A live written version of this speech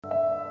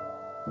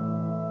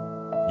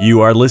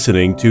You are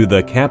listening to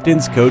the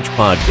Captain's Coach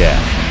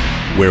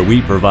Podcast, where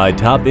we provide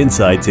top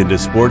insights into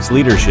sports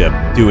leadership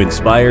to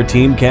inspire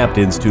team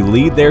captains to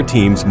lead their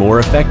teams more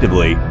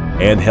effectively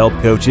and help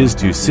coaches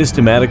to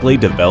systematically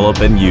develop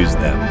and use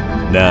them.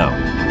 Now,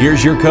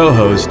 here's your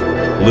co-host,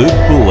 Luke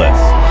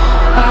Poulis.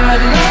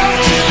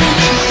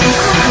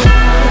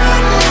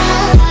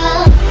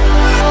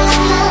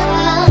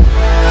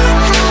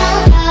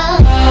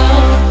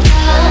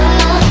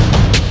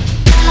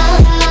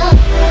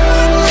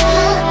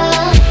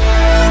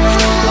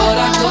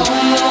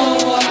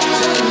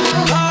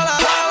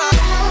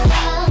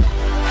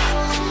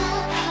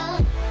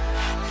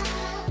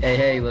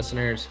 Hey,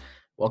 listeners.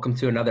 Welcome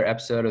to another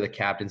episode of the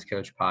Captain's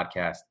Coach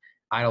Podcast.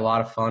 I had a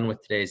lot of fun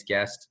with today's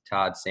guest,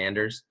 Todd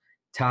Sanders.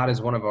 Todd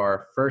is one of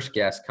our first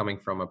guests coming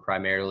from a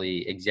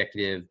primarily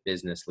executive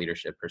business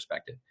leadership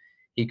perspective.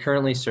 He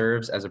currently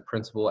serves as a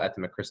principal at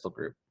the McChrystal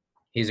Group.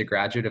 He's a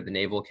graduate of the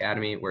Naval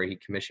Academy, where he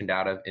commissioned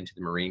out of into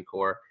the Marine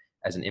Corps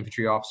as an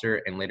infantry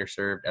officer and later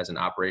served as an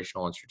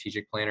operational and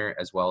strategic planner,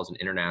 as well as an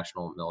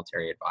international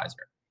military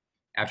advisor.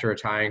 After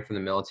retiring from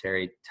the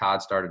military,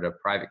 Todd started a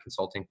private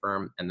consulting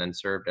firm and then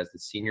served as the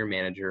senior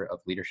manager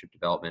of leadership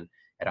development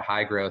at a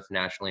high-growth,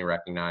 nationally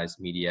recognized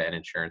media and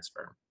insurance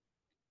firm.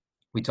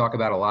 We talk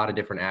about a lot of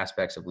different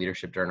aspects of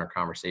leadership during our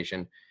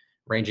conversation,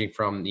 ranging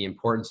from the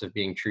importance of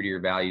being true to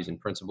your values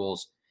and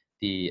principles,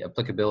 the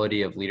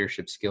applicability of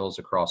leadership skills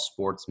across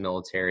sports,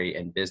 military,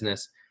 and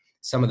business,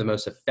 some of the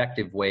most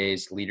effective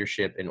ways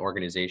leadership and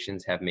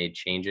organizations have made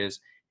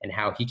changes, and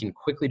how he can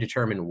quickly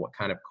determine what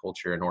kind of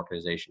culture an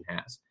organization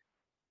has.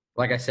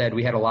 Like I said,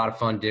 we had a lot of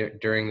fun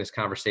during this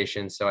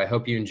conversation, so I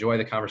hope you enjoy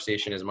the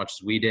conversation as much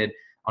as we did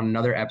on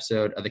another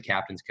episode of the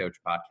Captain's Coach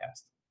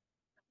Podcast.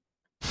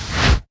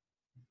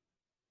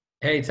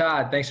 Hey,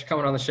 Todd, thanks for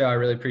coming on the show. I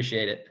really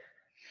appreciate it.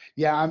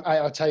 Yeah,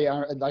 I'll tell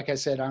you, like I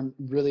said, I'm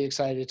really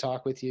excited to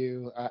talk with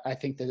you. I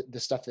think that the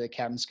stuff that the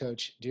Captain's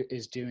Coach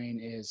is doing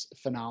is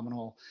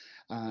phenomenal,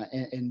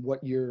 and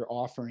what you're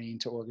offering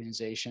to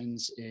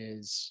organizations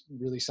is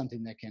really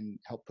something that can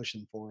help push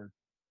them forward.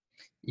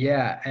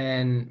 Yeah,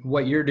 and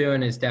what you're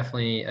doing is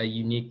definitely a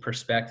unique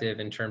perspective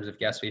in terms of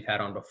guests we've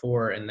had on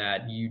before, in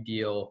that you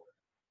deal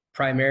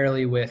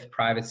primarily with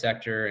private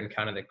sector and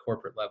kind of the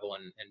corporate level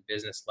and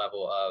business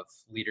level of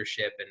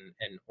leadership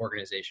and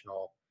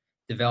organizational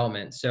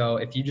development. So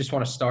if you just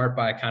want to start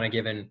by kind of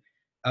giving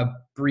a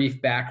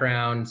brief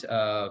background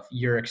of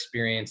your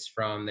experience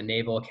from the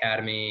Naval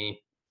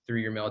Academy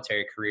through your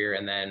military career,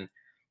 and then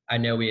I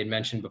know we had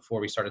mentioned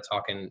before we started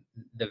talking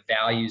the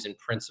values and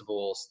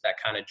principles that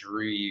kind of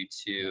drew you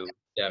to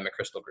the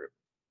McChrystal Group.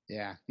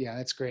 Yeah,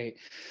 that's great.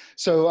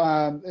 So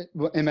I'm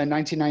a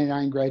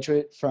 1999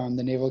 graduate from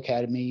the Naval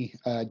Academy.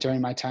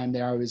 During my time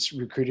there, I was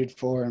recruited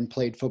for and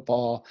played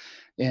football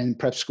in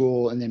prep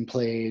school, and then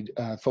played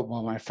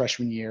football my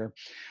freshman year.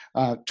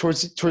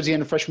 Towards the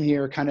end of freshman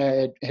year, kind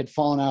of had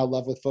fallen out of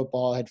love with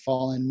football, had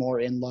fallen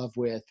more in love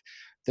with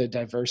the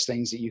diverse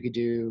things that you could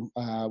do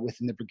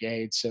within the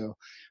brigade. So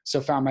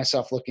found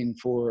myself looking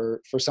for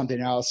something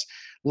else.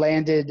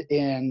 Landed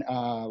in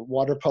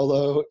water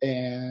polo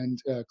and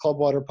club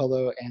water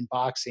polo and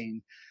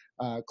boxing.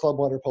 Club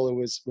water polo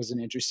was an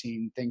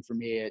interesting thing for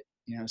me at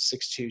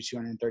 6'2",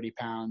 230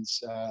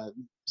 pounds.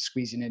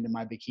 Squeezing into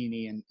my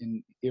bikini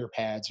and ear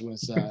pads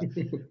was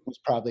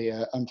probably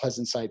an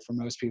unpleasant sight for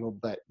most people,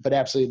 but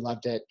absolutely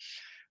loved it.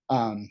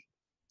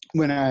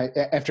 When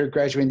after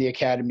graduating the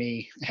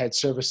academy, had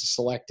services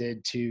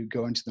selected to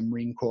go into the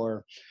Marine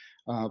Corps.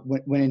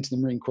 Went into the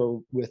Marine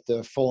Corps with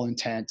the full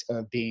intent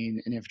of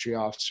being an infantry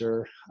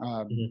officer.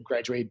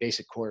 Graduated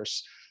basic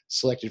course,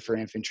 selected for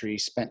infantry.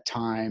 Spent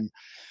time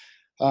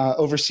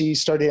overseas.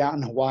 Started out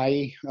in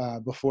Hawaii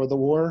before the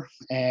war,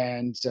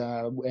 and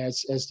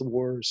as the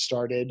war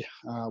started,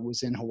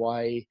 was in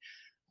Hawaii.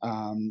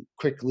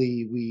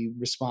 Quickly we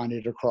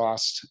responded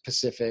across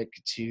Pacific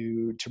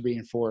to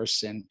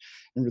reinforce and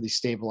really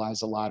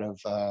stabilize a lot of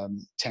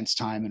tense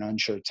time and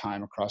unsure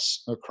time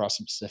across the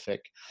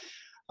Pacific.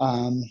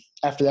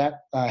 After that,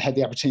 I had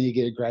the opportunity to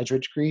get a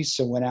graduate degree,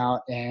 so went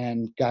out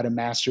and got a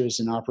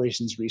master's in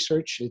operations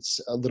research. It's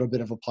a little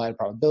bit of applied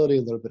probability,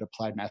 a little bit of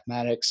applied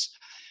mathematics.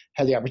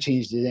 Had the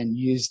opportunity to then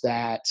use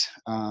that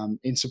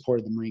in support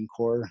of the Marine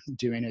Corps,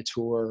 doing a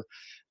tour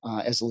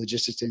as a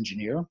logistics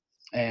engineer.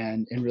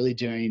 And really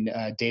doing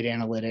data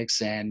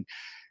analytics and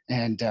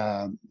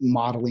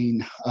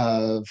modeling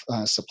of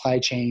supply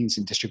chains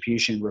and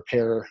distribution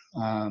repair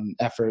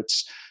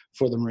efforts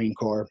for the Marine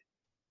Corps.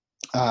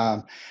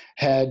 After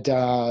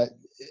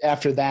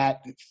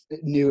that,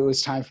 knew it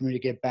was time for me to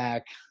get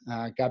back.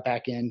 Got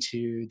back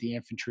into the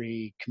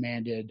infantry,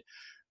 commanded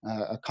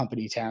a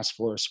company task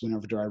force, went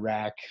over to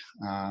Iraq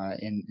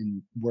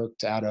and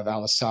worked out of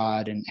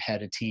Al-Assad, and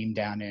had a team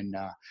down in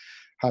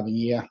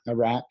Habaniya,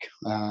 Iraq.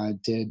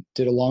 Did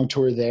a long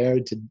tour there.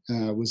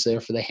 Was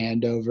there for the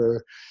handover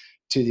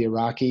to the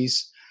Iraqis.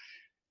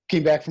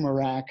 Came back from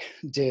Iraq.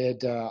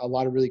 Did a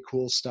lot of really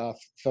cool stuff.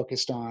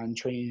 Focused on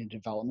training and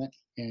development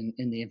in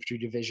the infantry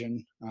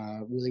division.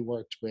 Really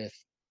worked with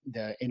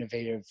the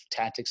innovative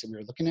tactics that we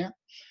were looking at.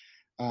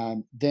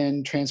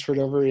 Then transferred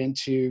over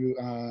into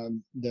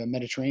the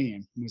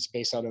Mediterranean. Was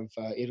based out of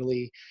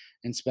Italy,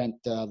 and spent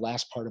the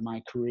last part of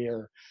my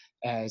career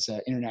as an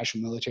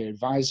international military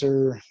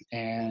advisor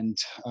and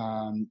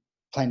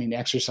planning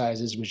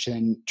exercises, which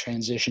then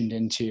transitioned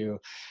into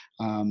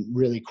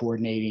really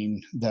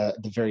coordinating the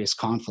various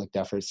conflict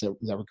efforts that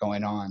were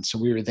going on. So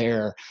we were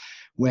there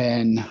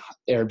when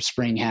Arab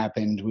Spring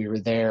happened. We were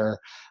there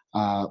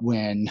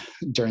when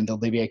during the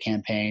Libya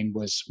campaign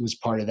was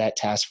part of that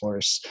task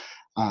force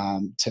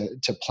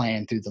to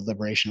plan through the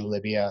liberation of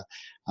Libya.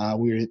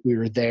 We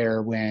were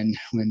there when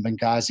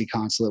Benghazi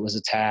consulate was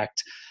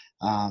attacked,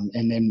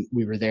 and then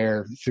we were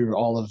there through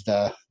all of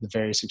the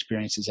various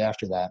experiences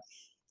after that.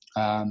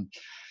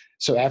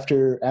 So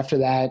after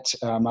that,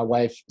 my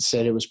wife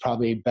said it was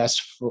probably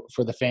best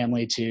for the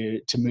family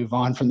to move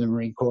on from the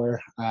Marine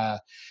Corps,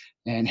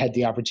 and had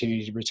the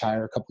opportunity to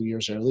retire a couple of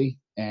years early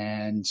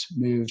and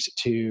moved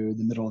to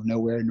the middle of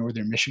nowhere,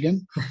 northern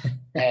Michigan,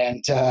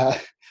 and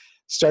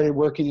started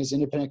working as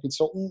independent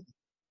consultant.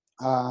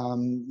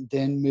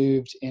 Then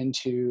moved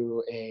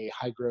into a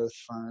high growth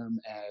firm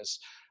as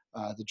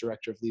the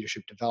director of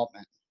leadership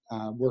development.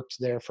 Worked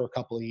there for a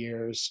couple of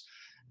years.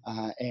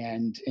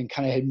 And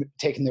kind of had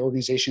taken the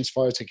organization as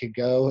far as it could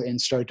go and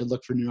started to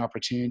look for new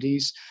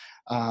opportunities.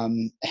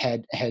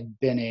 Had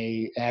been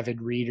a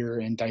avid reader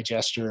and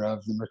digester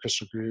of the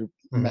McChrystal Group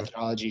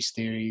methodologies,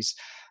 theories.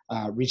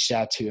 Reached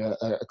out to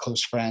a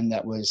close friend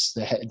that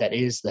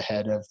is the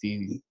head of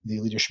the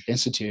Leadership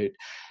Institute,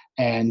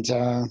 and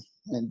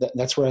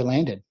that's where I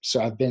landed.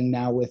 So I've been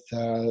now with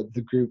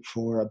the group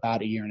for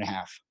about a year and a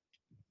half.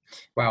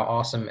 Wow,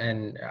 awesome!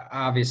 And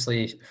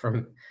obviously,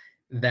 from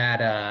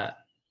that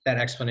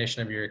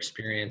explanation of your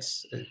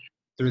experience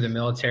through the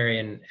military,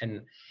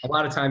 and a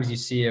lot of times you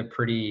see a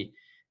pretty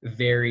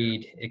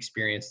varied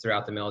experience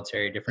throughout the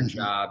military, different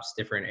jobs,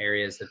 different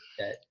areas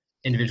that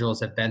individuals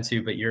have been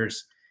to, but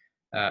yours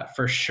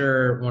for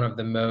sure one of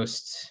the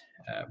most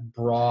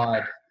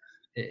broad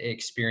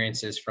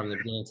experiences from the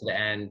beginning to the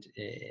end.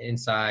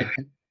 Inside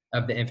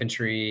of the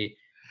infantry,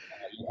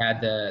 you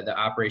had the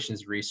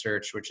operations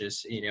research, which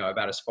is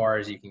about as far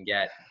as you can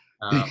get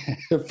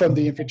from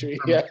the infantry,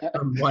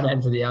 from one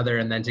end to the other,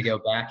 and then to go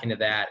back into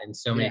that in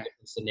so many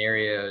different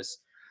scenarios.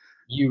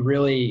 You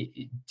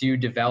really do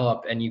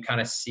develop, and you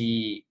kind of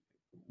see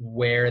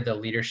where the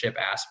leadership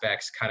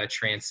aspects kind of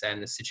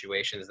transcend the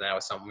situations. And that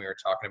was something we were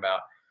talking about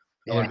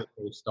a little bit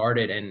before we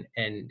started. And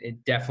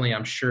it definitely,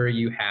 I'm sure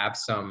you have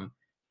some.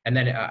 And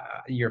then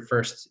your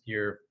first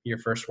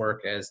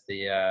work as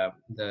the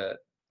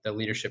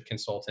leadership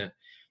consultant,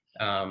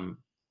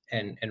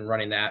 and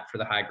running that for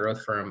the high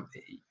growth firm,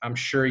 I'm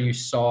sure you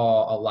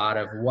saw a lot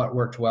of what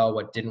worked well,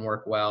 what didn't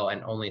work well,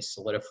 and only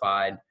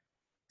solidified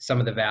some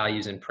of the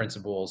values and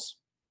principles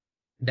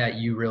that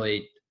you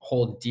really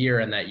hold dear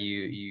and that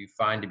you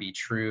find to be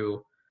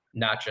true,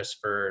 not just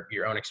for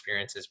your own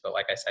experiences, but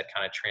like I said,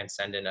 kind of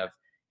transcendent of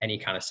any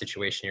kind of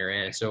situation you're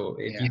in. So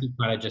if you could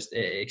kind of just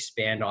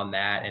expand on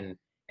that and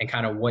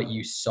kind of what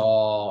you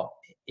saw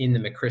in the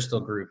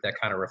McChrystal group that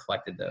kind of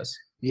reflected those.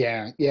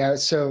 Yeah.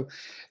 So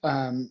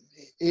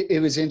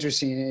it was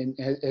interesting,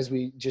 and as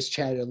we just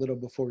chatted a little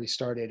before we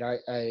started,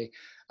 I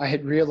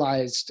had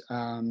realized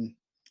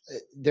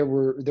there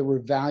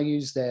were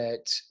values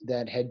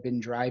that had been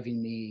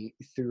driving me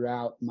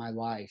throughout my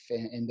life,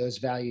 and those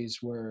values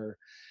were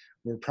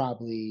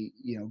probably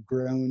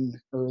grown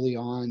early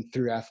on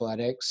through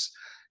athletics.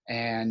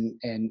 And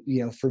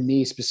for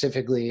me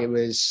specifically, it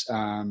was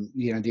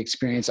the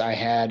experience I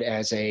had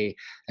as a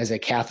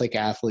Catholic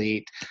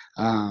athlete,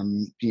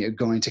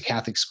 going to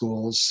Catholic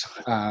schools.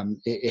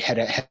 It had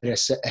a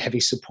heavy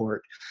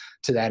support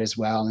to that as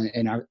well,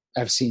 and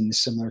I've seen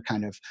similar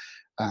kind of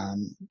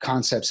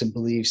concepts and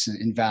beliefs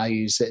and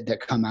values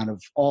that come out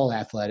of all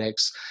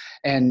athletics,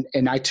 and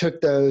I took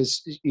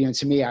those.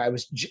 To me, I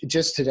was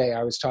just today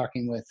I was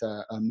talking with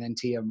a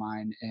mentee of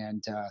mine,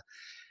 and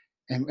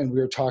we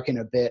were talking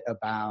a bit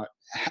about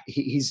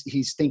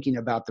he's thinking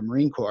about the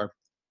Marine Corps.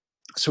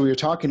 So we were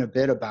talking a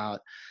bit about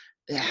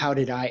how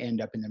did I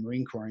end up in the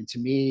Marine Corps, and to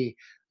me,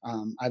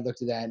 I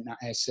looked at that and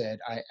I said,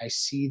 I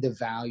see the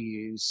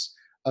values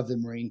of the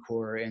Marine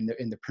Corps and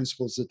the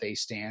principles that they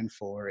stand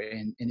for,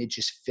 and it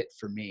just fit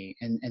for me,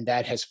 and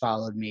that has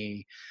followed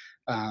me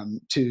to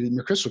the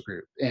McChrystal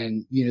Group,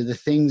 and the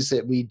things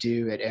that we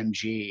do at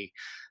MG,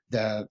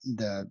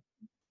 the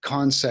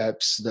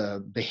concepts,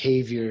 the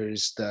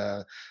behaviors,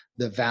 the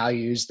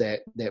values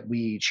that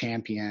we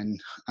champion,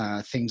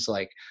 things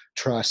like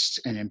trust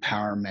and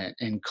empowerment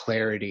and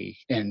clarity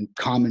and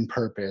common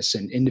purpose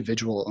and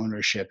individual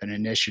ownership and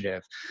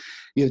initiative.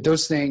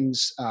 Those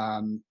things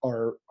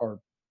are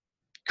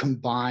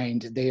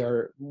combined. They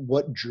are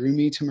what drew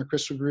me to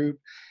McChrystal Group,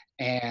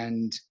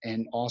 and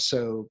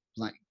also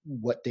like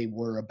what they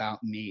were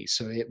about me.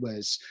 So it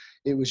was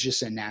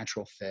just a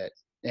natural fit.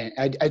 And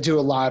I do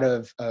a lot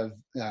of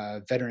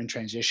veteran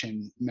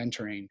transition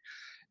mentoring.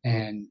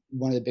 And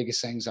one of the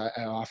biggest things I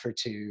offer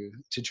to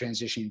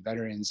transitioning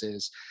veterans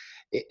is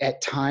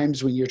at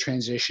times when you're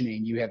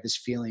transitioning, you have this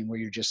feeling where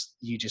you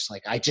just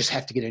like, I just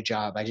have to get a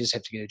job. I just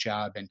have to get a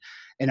job.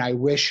 And I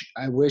wish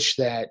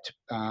that,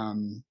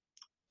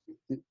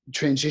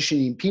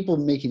 transitioning people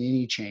making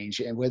any change,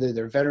 and whether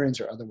they're veterans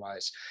or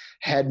otherwise,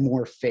 had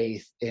more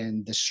faith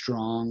in the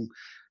strong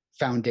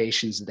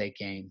foundations that they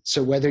gain.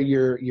 So whether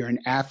you're an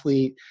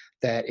athlete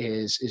that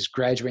is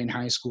graduating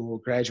high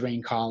school,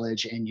 graduating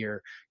college, and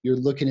you're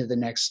looking at the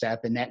next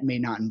step, and that may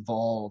not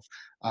involve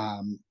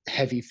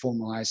heavy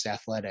formalized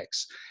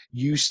athletics,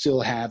 you still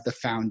have the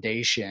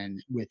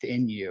foundation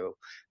within you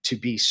to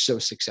be so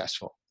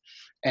successful.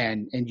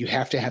 And you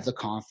have to have the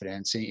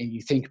confidence, and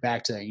you think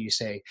back to that and you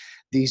say,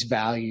 these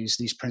values,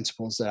 these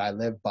principles that I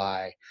live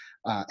by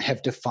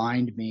have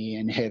defined me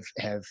and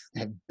have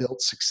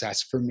built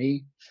success for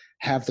me.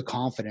 Have the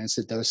confidence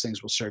that those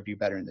things will serve you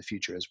better in the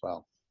future as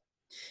well.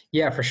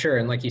 Yeah, for sure.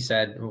 And like you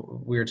said,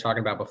 we were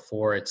talking about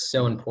before, it's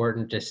so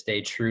important to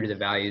stay true to the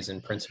values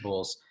and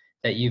principles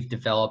that you've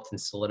developed and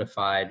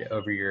solidified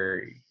over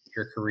your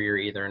career,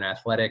 either in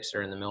athletics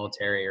or in the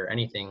military or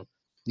anything.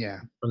 Yeah.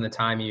 From the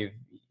time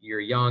you're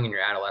young and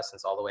your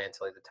adolescence all the way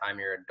until the time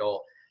you're an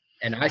adult.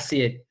 And I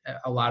see it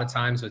a lot of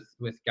times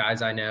with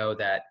guys I know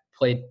that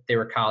they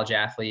were college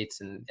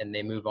athletes and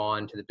they move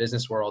on to the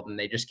business world, and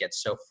they just get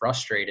so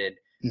frustrated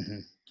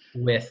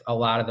with a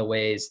lot of the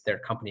ways their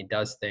company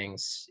does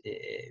things.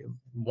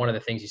 One of the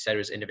things you said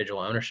was individual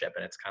ownership.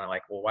 And it's kind of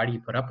like, well, why do you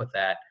put up with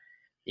that?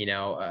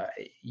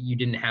 You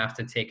didn't have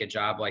to take a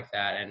job like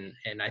that.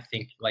 And I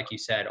think, like you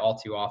said, all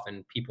too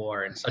often people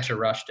are in such a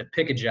rush to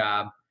pick a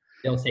job.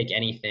 They'll take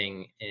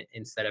anything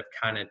instead of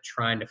kind of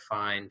trying to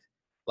find,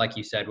 like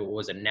you said, what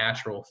was a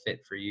natural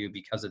fit for you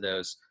because of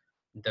those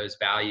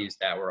values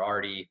that were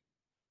already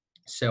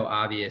so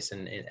obvious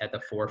and at the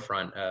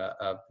forefront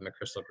of the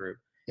McChrystal group.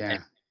 Yeah.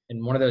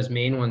 And one of those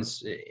main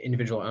ones,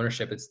 individual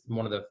ownership, it's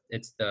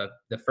the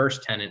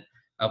first tenet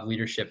of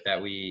leadership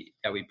that we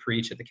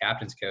preach at the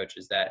Captain's Coach,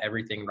 is that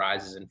everything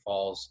rises and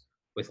falls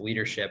with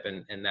leadership,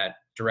 and that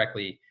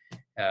directly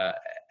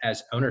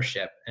as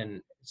ownership.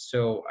 And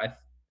so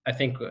I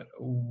think,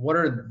 what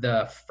are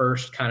the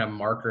first kind of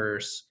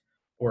markers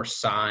or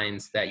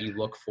signs that you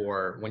look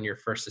for when you're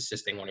first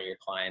assisting one of your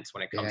clients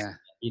when it comes to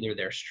either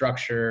their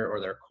structure or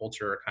their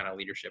culture or kind of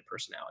leadership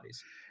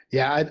personalities?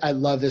 Yeah, I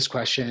love this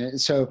question.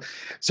 So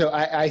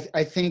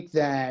I think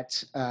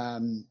that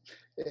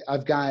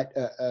I've got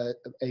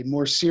a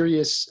more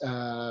serious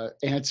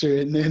answer,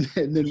 and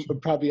then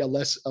probably a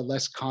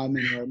less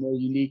common or a more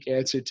unique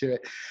answer to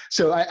it.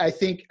 So I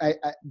think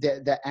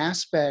the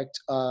aspect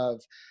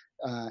of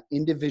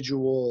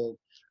individual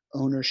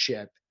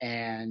ownership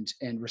and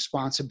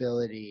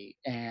responsibility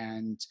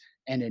and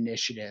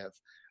initiative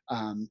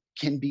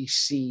can be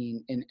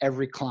seen in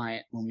every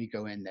client when we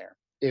go in there.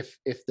 If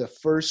the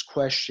first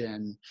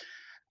question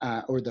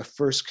or the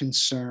first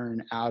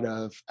concern out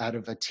of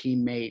a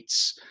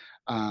teammate's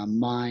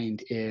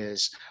mind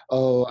is,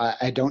 oh,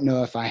 I don't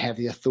know if I have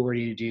the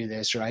authority to do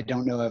this, or I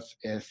don't know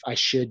if I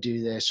should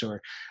do this, or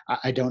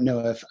I don't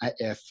know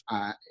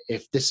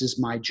if this is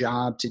my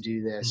job to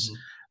do this.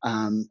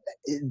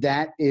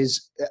 That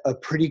is a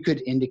pretty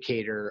good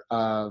indicator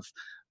of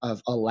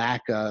a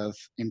lack of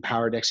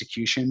empowered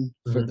execution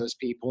for those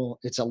people.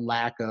 It's a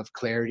lack of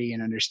clarity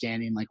and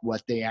understanding, like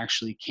what they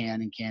actually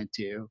can and can't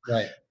do.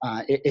 Right.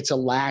 It's a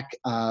lack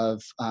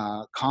of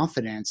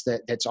confidence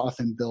that's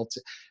often built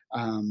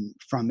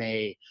from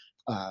a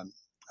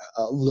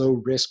low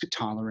risk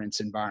tolerance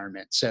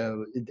environment.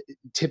 So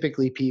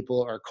typically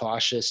people are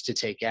cautious to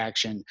take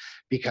action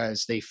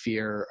because they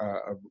fear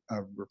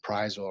a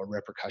reprisal or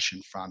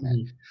repercussion from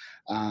it.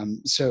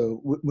 So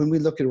when we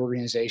look at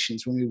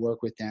organizations, when we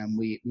work with them,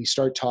 we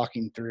start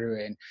talking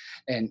through,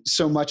 and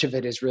so much of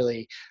it is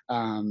really,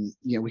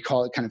 we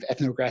call it kind of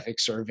ethnographic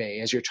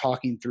survey. As you're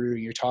talking through,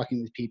 you're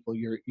talking with people,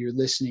 you're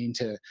listening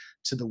to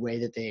the way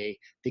that they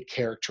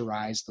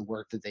characterize the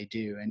work that they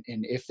do. And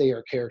if they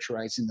are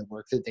characterizing the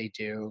work that they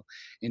do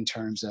in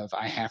terms of,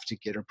 I have to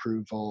get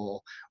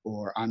approval,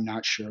 or I'm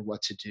not sure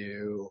what to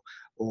do,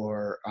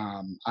 or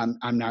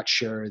I'm not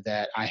sure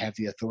that I have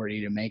the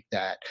authority to make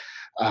that,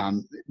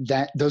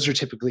 those are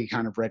typically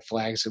kind of red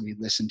flags that we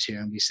listen to,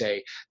 and we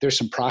say, there's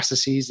some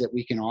processes that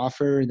we can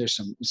offer. There's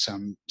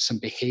some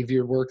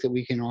behavior work that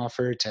we can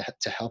offer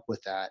to help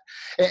with that.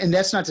 And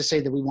that's not to say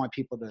that we want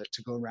people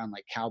to go around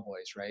like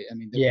cowboys, right? I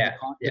mean,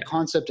 the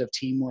concept of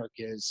teamwork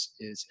is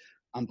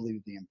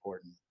unbelievably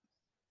important.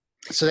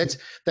 So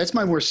that's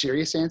my more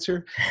serious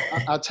answer.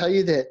 I'll tell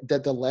you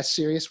that the less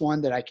serious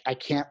one that I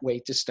can't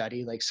wait to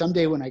study, like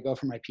someday when I go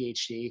for my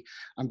PhD,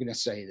 I'm going to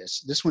say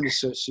this. This one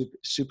is so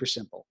super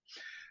simple.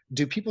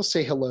 Do people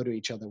say hello to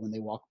each other when they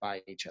walk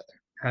by each other?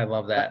 I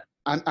love that.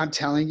 I'm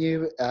telling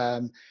you,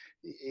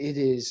 it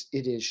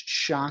is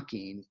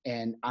shocking,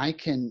 and I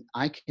can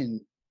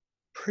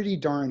pretty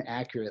darn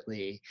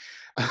accurately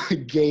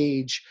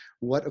gauge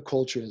what a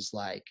culture is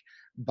like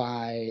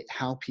by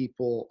how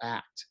people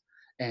act.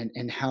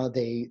 And how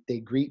they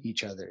greet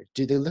each other.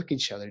 Do they look at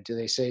each other? Do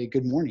they say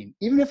good morning?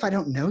 Even if I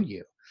don't know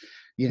you,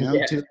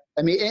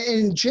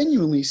 and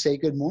genuinely say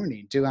good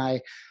morning. Do I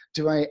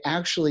do I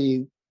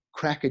actually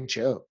crack a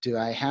joke? Do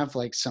I have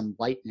like some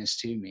lightness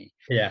to me?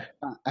 Yeah.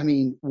 I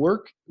mean,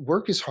 work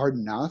is hard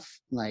enough.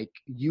 Like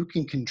you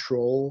can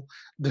control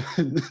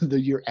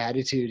your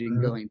attitude in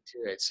Mhm. going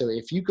to it. So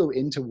if you go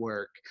into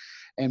work,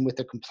 and with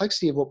the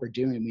complexity of what we're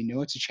doing, we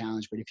know it's a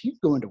challenge. But if you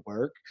go into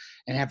work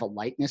and have a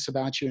lightness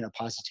about you and a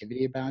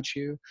positivity about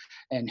you,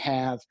 and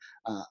have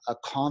a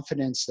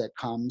confidence that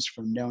comes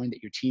from knowing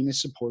that your team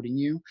is supporting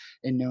you,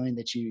 and knowing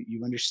that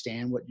you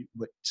understand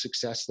what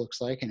success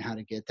looks like and how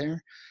to get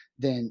there,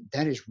 then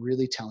that is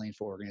really telling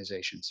for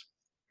organizations.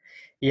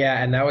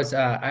 Yeah, and that was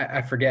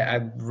I forget.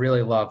 I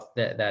really love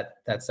that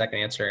second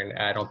answer, and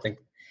I don't think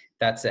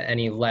that's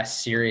any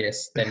less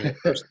serious than your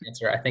first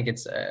answer. I think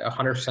it's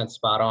 100%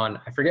 spot on.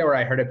 I forget where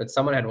I heard it, but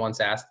someone had once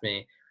asked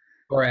me,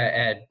 or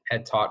had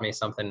taught me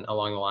something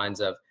along the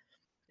lines of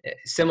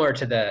similar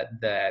to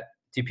the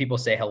do people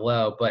say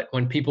hello? But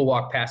when people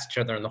walk past each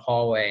other in the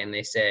hallway and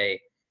they say,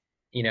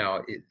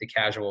 the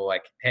casual,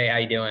 like, hey, how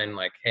you doing?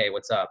 Like, hey,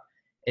 what's up?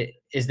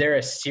 Is there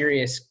a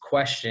serious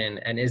question,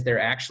 and is there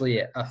actually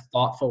a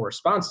thoughtful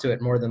response to it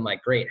more than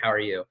like, great, how are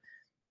you?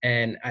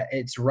 And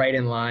it's right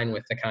in line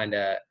with the kind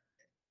of,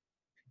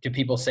 do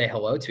people say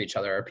hello to each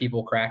other? Are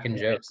people cracking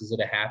jokes? Is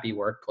it a happy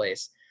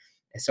workplace?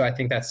 And so I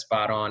think that's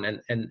spot on.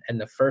 And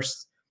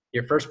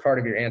your first part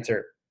of your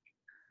answer,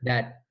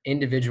 that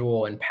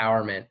individual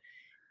empowerment,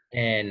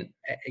 and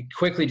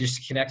quickly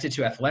just connected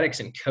to athletics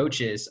and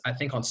coaches. I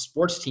think on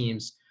sports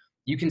teams,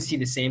 you can see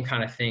the same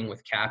kind of thing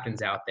with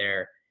captains out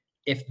there.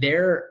 If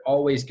they're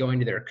always going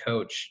to their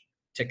coach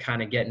to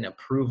kind of get an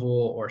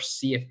approval or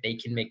see if they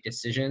can make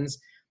decisions,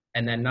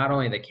 and then not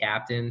only the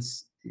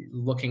captains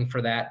looking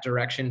for that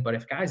direction, but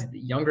if guys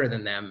younger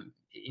than them,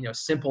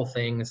 simple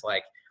things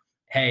like,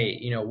 hey,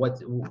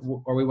 what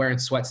are we wearing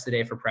sweats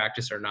today for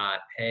practice or not?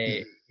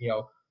 Hey,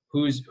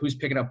 who's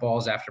picking up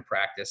balls after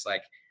practice?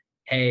 Like,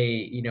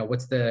 hey,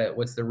 what's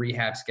the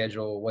rehab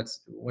schedule?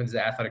 When's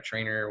the athletic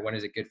trainer? When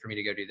is it good for me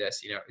to go do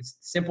this? It's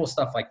simple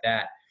stuff like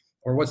that.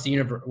 Or what's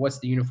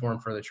the uniform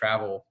for the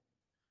travel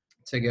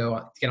to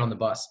get on the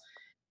bus?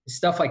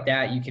 Stuff like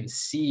that. You can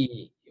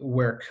see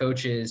where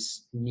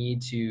coaches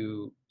need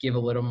to give a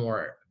little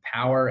more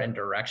power and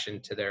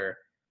direction to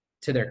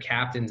their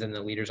captains and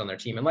the leaders on their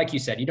team. And like you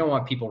said, you don't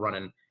want people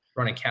running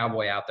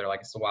cowboy out there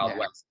like it's the Wild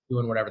West,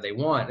 doing whatever they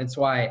want. It's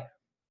why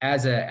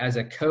as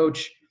a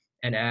coach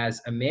and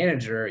as a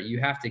manager, you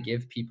have to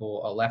give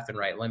people a left and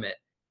right limit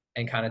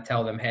and kind of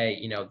tell them, hey,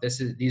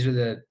 these are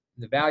the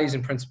values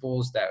and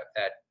principles that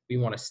we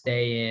want to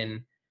stay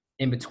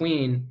in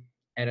between.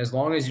 And as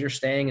long as you're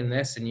staying in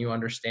this and you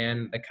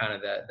understand the kind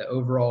of the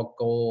overall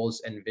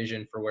goals and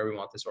vision for where we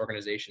want this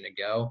organization to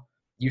go,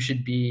 you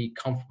should be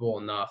comfortable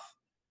enough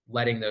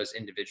letting those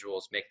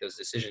individuals make those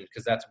decisions,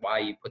 because that's why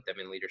you put them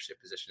in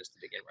leadership positions to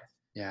begin with.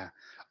 Yeah,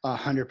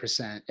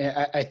 100%.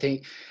 I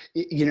think,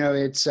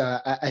 it's,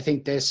 I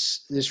think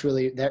this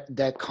really,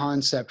 that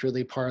concept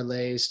really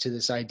parlays to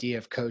this idea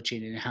of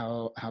coaching and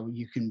how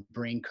you can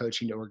bring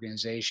coaching to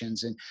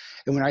organizations. And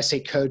when I say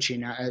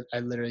coaching, I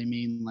literally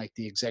mean like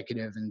the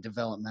executive and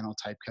developmental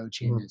type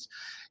coaching. Mm-hmm. Is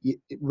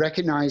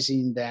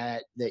recognizing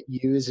that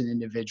you as an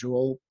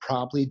individual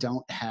probably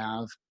don't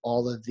have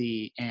all of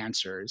the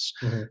answers,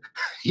 Mm-hmm.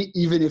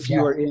 even if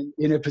you are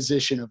in a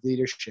position of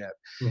leadership,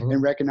 Mm-hmm.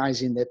 and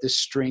recognizing that the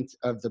strength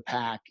of the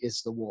pack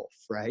is the wolf,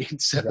 right?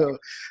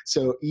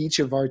 So each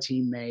of our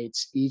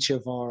teammates, each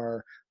of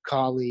our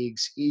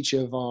colleagues, each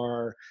of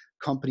our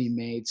company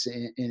mates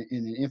in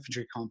an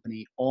infantry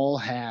company all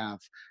have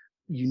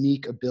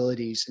unique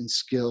abilities and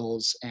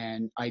skills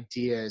and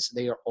ideas.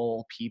 They are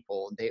all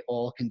people. They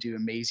all can do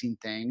amazing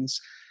things.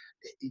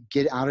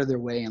 Get out of their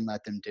way and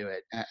let them do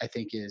it, I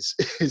think is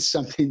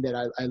something that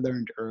I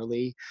learned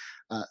early.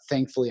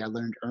 Thankfully, I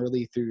learned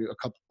early through a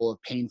couple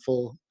of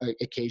painful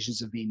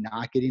occasions of me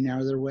not getting out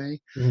of their way.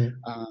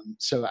 Mm-hmm.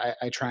 So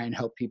I try and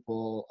help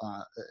people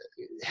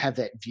have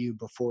that view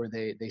before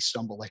they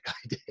stumble like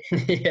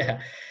I did.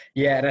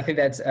 Yeah. And I think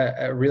that's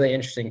a really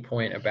interesting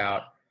point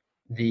about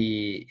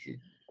the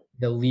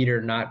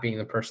leader not being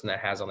the person that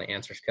has all the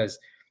answers. Because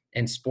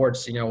in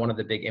sports, one of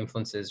the big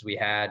influences we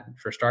had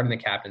for starting the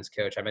captain's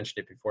coach, I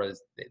mentioned it before, is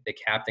the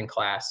captain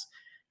class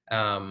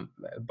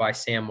by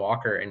Sam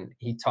Walker. And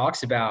he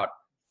talks about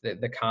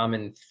the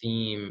common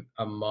theme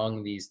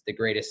among the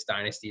greatest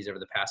dynasties over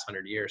the past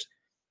 100 years.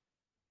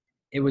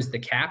 It was the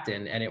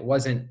captain, and it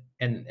wasn't,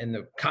 and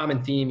the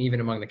common theme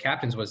even among the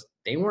captains was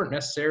they weren't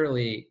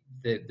necessarily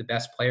the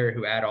best player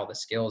who had all the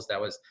skills,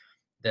 that was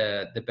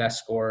the best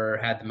scorer,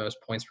 had the most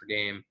points per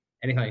game,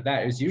 anything like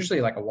that. It was usually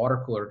like a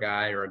water cooler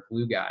guy or a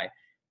glue guy.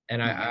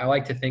 And I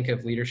like to think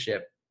of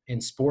leadership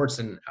in sports,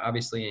 and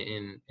obviously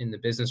in the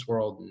business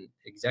world and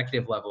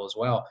executive level as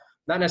well.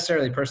 Not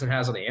necessarily the person who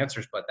has all the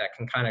answers, but that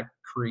can kind of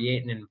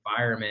create an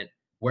environment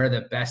where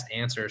the best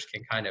answers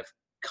can kind of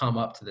come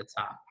up to the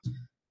top.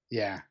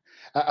 Yeah,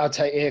 I'll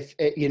tell you, if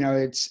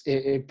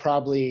it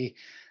probably,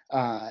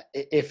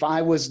 if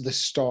I was the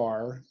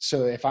star,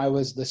 so if I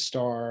was the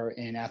star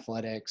in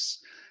athletics,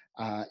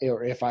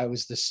 or if I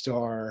was the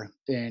star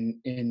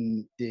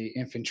in the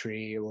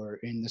infantry or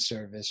in the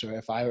service, or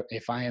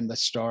if I am the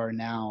star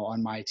now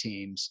on my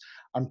teams,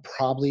 I'm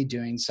probably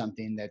doing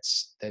something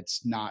that's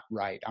not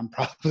right. I'm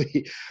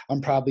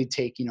probably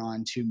taking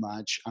on too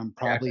much. I'm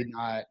probably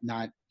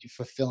not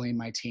fulfilling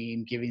my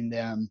team, giving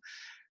them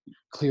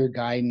clear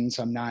guidance.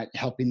 I'm not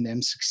helping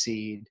them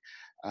succeed.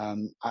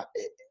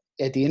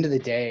 At the end of the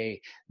day,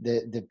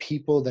 the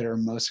people that are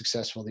most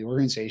successful, the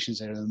organizations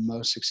that are the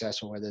most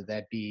successful, whether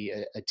that be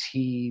a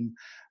team,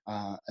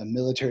 a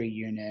military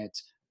unit,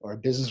 or a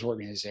business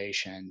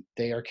organization,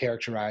 they are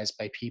characterized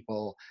by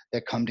people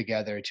that come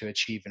together to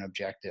achieve an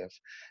objective.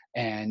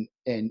 And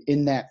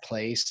in that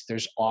place,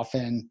 there's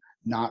often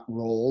not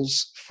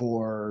roles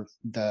for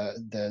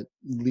the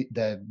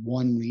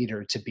one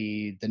leader to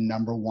be the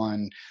number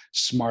one,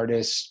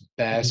 smartest,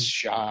 best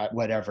shot,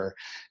 whatever.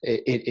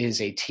 It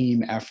is a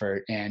team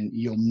effort, and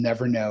you'll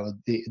never know.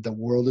 The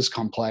world is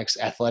complex.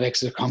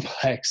 Athletics is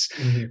complex.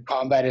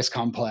 Combat is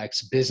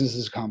complex. Business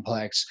is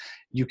complex.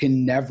 You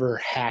can never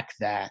hack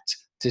that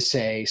to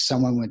say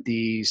someone with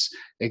these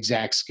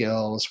exact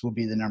skills will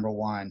be the number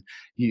one.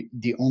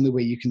 The only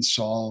way you can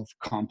solve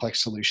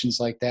complex solutions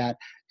like that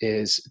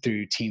is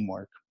through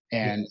teamwork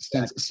and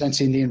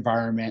sensing the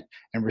environment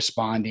and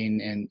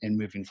responding and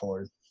moving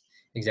forward.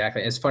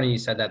 Exactly. It's funny you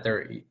said that.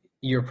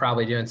 You're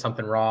probably doing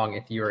something wrong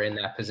if you are in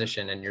that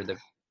position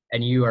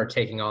and you are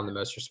taking on the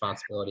most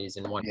responsibilities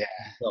in one. Yeah.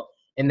 So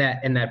in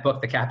that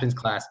book, The Captain's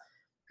Class,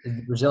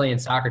 the Brazilian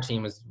soccer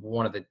team was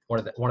one of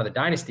the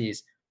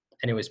dynasties,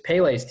 and it was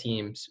Pele's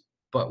teams.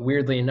 But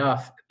weirdly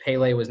enough,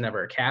 Pele was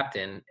never a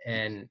captain.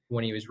 And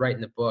when he was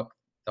writing the book,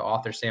 the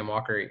author Sam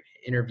Walker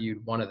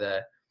interviewed one of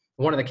the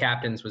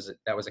captains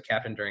that was a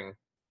captain during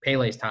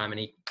Pele's time, and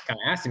he kind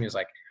of asked him, he was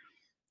like,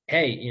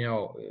 "Hey,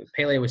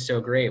 Pele was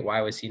so great.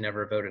 Why was he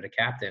never voted a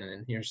captain?"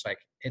 And he was just like,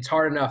 "It's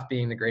hard enough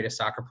being the greatest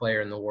soccer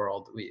player in the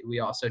world. We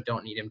also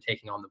don't need him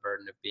taking on the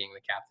burden of being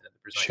the captain of the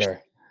Brazilian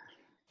team."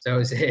 So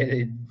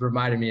it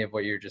reminded me of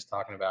what you were just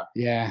talking about.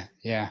 Yeah.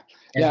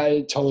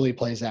 It totally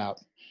plays out.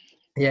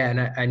 Yeah, and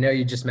I know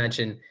you just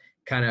mentioned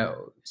kind of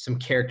some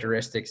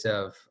characteristics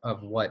of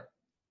what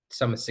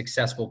some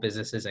successful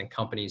businesses and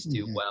companies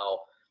do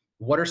well.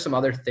 What are some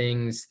other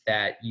things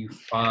that you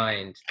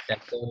find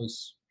that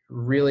those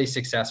really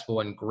successful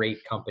and great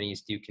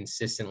companies do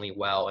consistently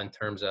well in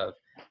terms of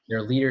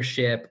their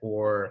leadership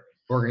or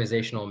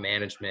organizational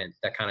management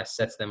that kind of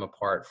sets them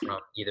apart from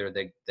either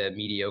the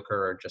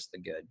mediocre or just the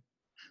good?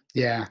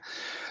 Yeah.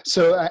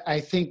 So I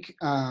think,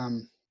 I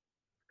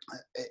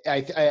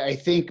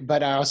think,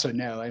 but I also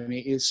know. I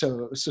mean,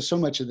 so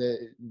much of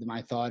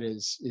my thought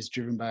is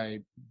driven by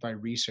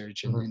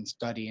research and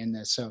study in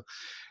this. So,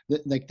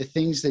 the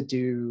things that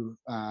do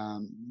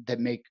that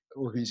make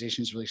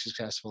organizations really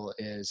successful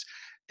is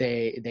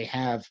they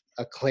have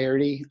a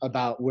clarity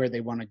about where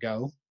they want to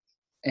go,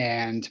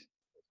 and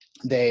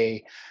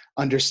they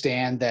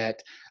understand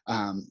that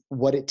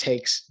what it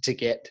takes to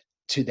get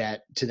to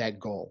that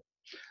goal.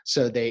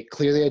 So they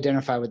clearly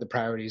identify what the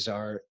priorities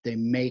are. They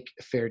make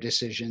fair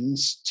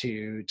decisions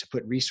to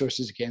put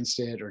resources against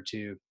it or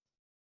to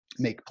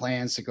make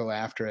plans to go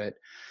after it.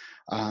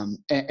 And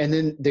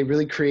then they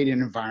really create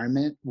an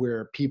environment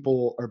where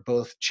people are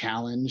both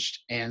challenged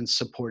and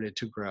supported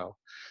to grow.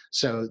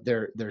 So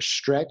they're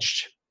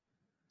stretched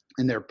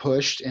and they're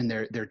pushed and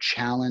they're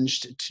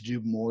challenged to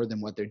do more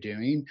than what they're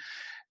doing.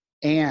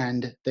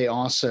 And they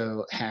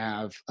also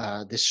have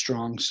this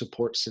strong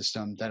support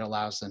system that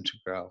allows them to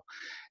grow.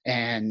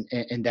 And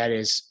that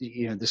is,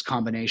 this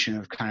combination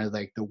of kind of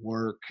like the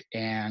work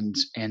and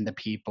the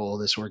people,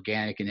 this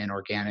organic and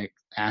inorganic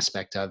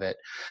aspect of it.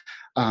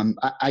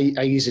 I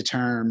use a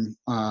term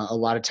a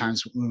lot of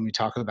times when we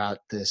talk about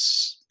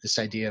this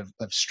idea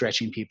of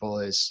stretching people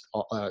is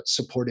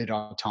supported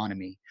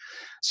autonomy.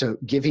 So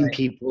giving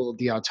people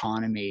the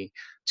autonomy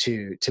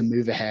to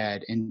move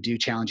ahead and do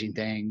challenging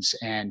things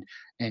and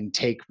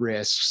take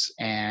risks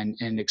and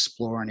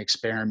explore and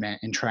experiment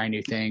and try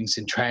new things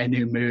and try a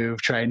new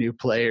move, try a new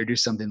play or do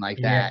something like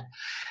that.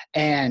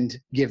 And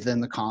give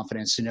them the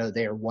confidence to know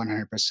they are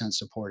 100%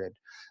 supported.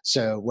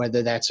 So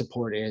whether that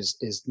support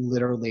is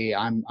literally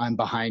I'm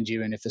behind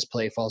you, and if this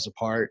play falls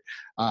apart,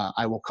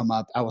 I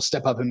will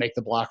step up and make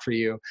the block for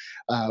you.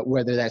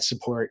 Whether that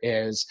support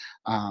is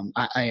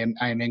I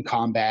am in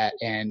combat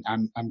and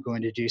I'm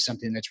going to do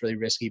something that's really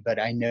risky, but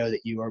I know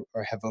that you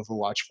have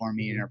overwatch for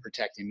me and are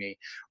protecting me.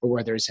 Or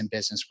whether it's in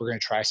business, we're going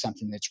to try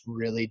something that's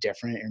really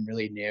different and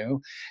really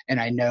new, and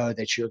I know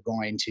that you're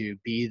going to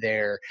be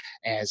there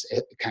as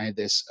kind of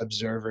this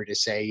observer to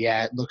say,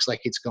 yeah, it looks like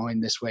it's going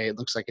this way, it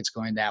looks like it's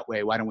going that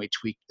way, why don't we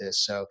tweak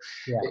this? So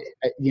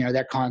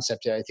that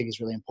concept I think is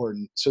really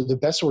important. So the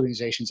best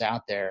organizations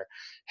out there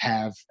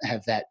have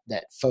that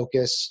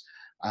focus.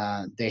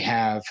 They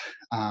have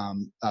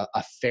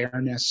a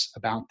fairness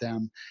about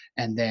them,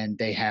 and then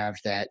they have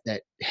that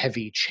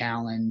heavy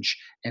challenge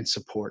and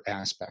support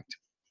aspect.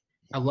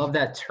 I love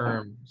that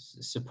term,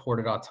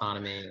 supported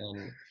autonomy,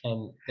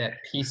 and that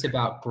piece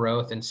about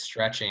growth and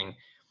stretching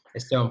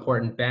is so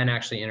important. Ben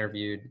actually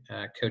interviewed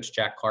Coach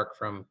Jack Clark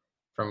from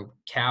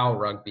Cal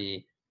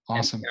Rugby.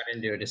 Awesome. And got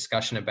into a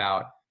discussion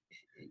about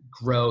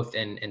growth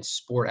and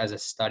sport as a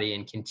study,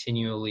 and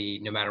continually,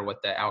 no matter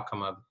what the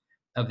outcome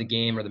of the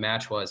game or the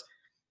match was,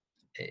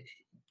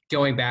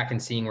 going back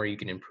and seeing where you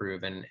can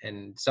improve.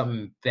 And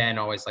something Ben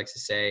always likes to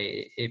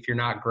say, if you're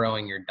not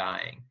growing, you're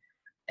dying.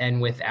 And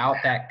without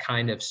that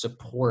kind of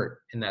support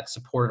and that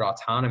supported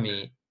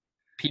autonomy,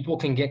 people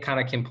can get kind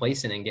of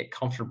complacent and get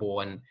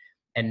comfortable and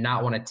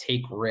not want to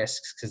take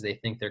risks because they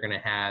think they're going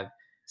to have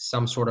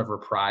some sort of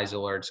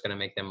reprisal or it's going to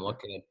make them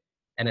look good.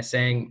 And a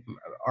saying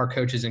our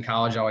coaches in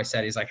college always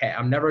said, he's like, hey,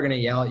 I'm never going to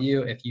yell at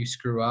you if you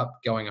screw up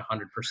going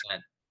 100%.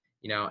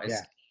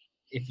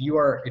 If you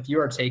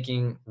are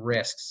taking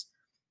risks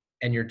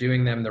and you're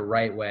doing them the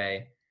right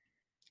way,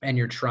 and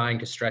you're trying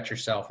to stretch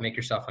yourself, make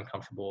yourself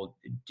uncomfortable,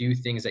 do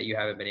things that you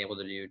haven't been able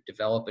to do,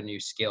 develop a new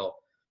skill,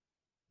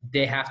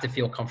 they have to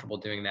feel comfortable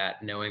doing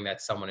that, knowing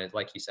that someone is,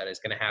 like you said, is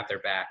going to have their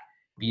back,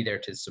 be there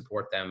to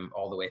support them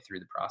all the way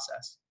through the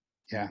process.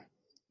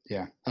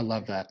 Yeah. I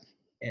love that.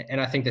 And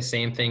I think the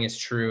same thing is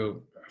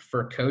true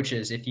for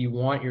coaches. If you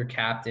want your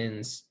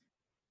captains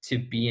to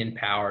be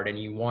empowered and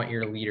you want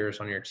your leaders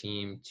on your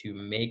team to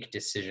make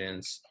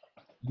decisions,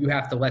 you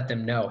have to let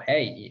them know,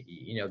 hey,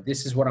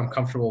 this is what I'm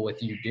comfortable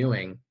with you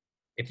doing.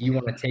 If you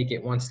want to take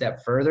it one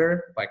step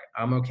further, like,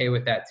 I'm okay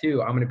with that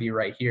too. I'm going to be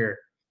right here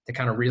to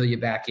kind of reel you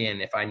back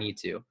in if I need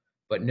to.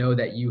 But know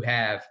that you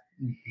have,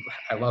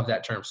 I love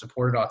that term,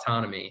 supported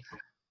autonomy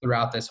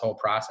throughout this whole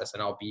process.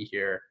 And I'll be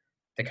here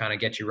to kind of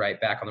get you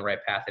right back on the right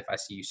path if I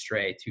see you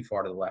stray too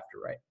far to the left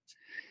or right.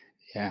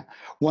 Yeah.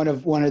 One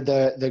of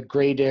the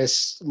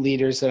greatest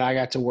leaders that I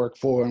got to work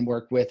for and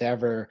work with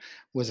ever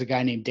was a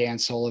guy named Dan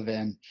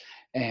Sullivan.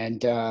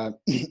 And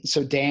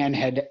so Dan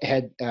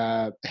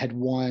had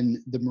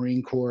won the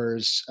Marine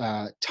Corps'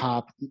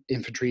 top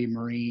infantry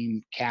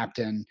Marine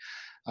captain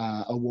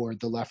award,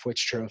 the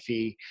Leftwich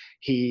Trophy.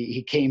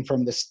 He came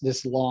from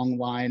this long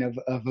line of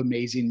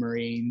amazing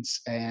Marines,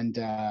 and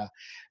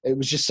it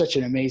was just such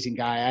an amazing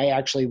guy. I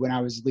actually, when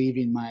I was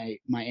leaving my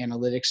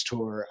analytics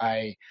tour,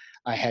 I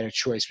had a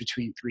choice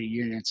between 3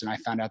 units, and I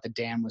found out that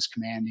Dan was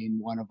commanding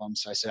one of them.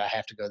 So I said, I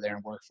have to go there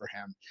and work for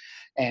him.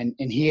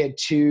 And he had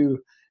two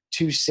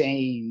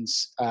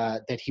sayings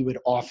that he would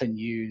often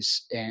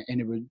use,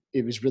 and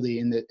it was really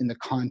in the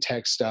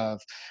context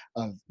of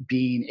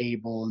being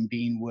able and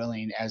being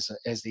willing as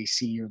a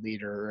senior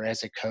leader or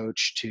as a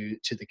coach to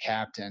the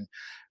captain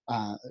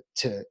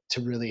to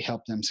really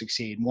help them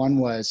succeed. One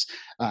was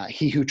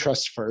he who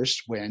trusts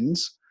first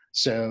wins.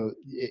 So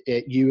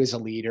you as a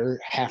leader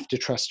have to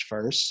trust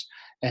first,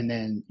 and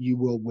then you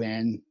will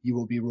win. You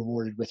will be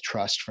rewarded with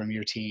trust from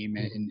your team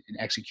in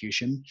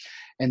execution.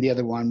 And the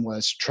other one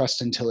was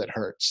trust until it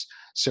hurts.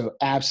 So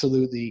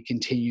absolutely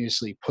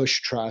continuously push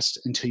trust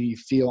until you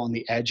feel on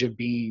the edge of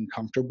being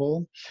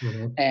comfortable.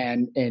 Mm-hmm.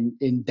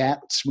 And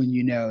that's when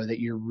you know that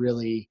you're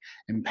really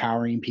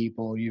empowering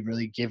people. You're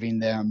really giving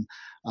them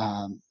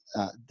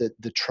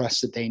the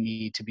trust that they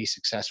need to be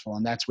successful.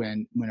 And that's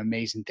when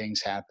amazing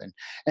things happen.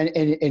 And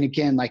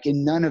again, like,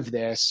 in none of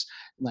this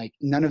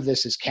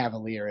is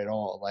cavalier at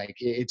all. Like,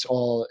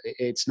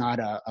 it's not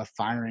a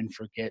fire and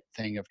forget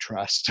thing of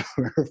trust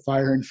or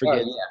fire and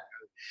forget. Oh,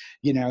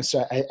 yeah.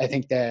 So I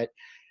think that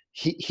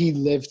he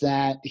lived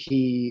that.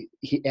 He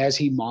as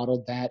he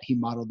modeled that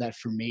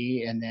for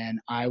me. And then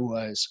I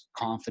was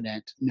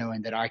confident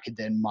knowing that I could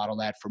then model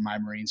that for my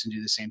Marines and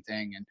do the same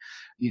thing. And,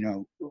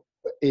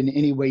 in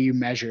any way you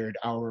measured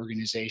our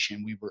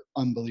organization, we were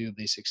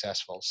unbelievably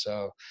successful.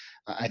 So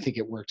I think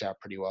it worked out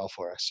pretty well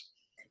for us.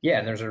 Yeah.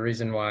 And there's a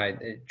reason why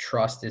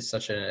trust is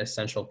such an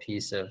essential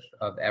piece of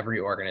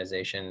every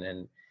organization.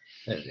 And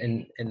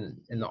in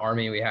the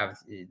Army, we have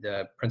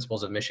the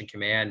principles of mission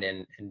command,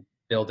 and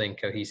building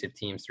cohesive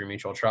teams through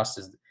mutual trust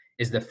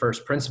is the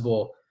first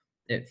principle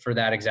for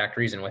that exact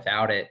reason.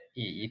 Without it,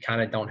 you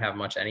kind of don't have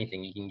much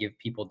anything. You can give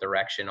people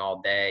direction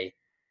all day,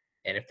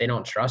 and if they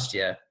don't trust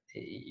you,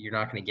 you're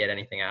not going to get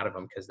anything out of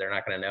them, because they're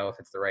not going to know if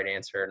it's the right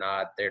answer or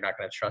not. They're not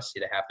going to trust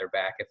you to have their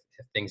back if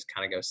things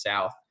kind of go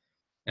south.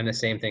 And the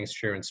same thing's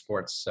true in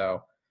sports.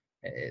 So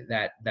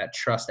that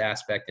trust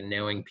aspect and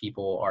knowing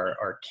people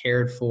are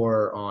cared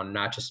for on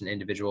not just an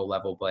individual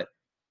level, but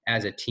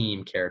as a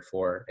team cared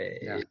for.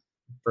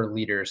 For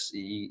leaders,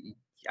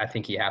 I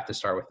think you have to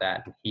start with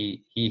that.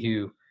 He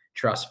who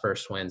trusts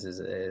first wins is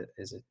a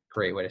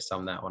great way to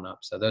sum that one up.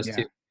 So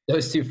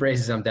those two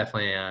phrases I'm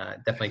definitely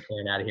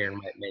carrying out of here, and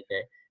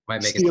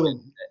might make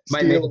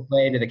it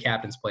play into the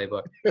captain's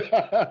playbook.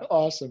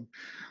 Awesome.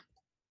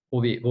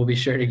 We'll be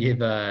sure to give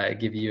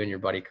you and your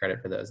buddy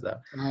credit for those, though.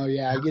 Oh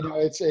yeah,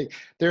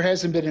 there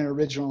hasn't been an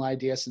original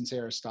idea since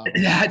Aristotle.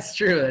 That's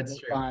true. That's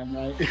true. Fine,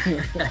 right?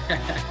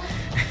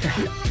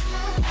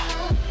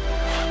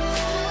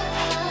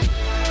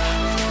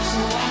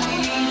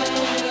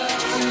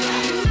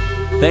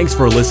 Thanks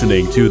for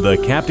listening to the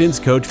Captain's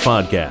Coach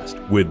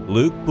Podcast with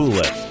Luke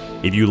Poulet.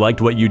 If you liked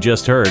what you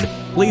just heard,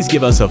 please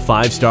give us a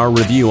 5-star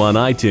review on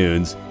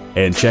iTunes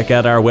and check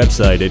out our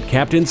website at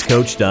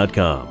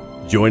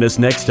captainscoach.com. Join us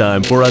next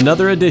time for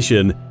another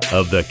edition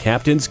of the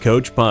Captain's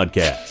Coach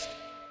Podcast.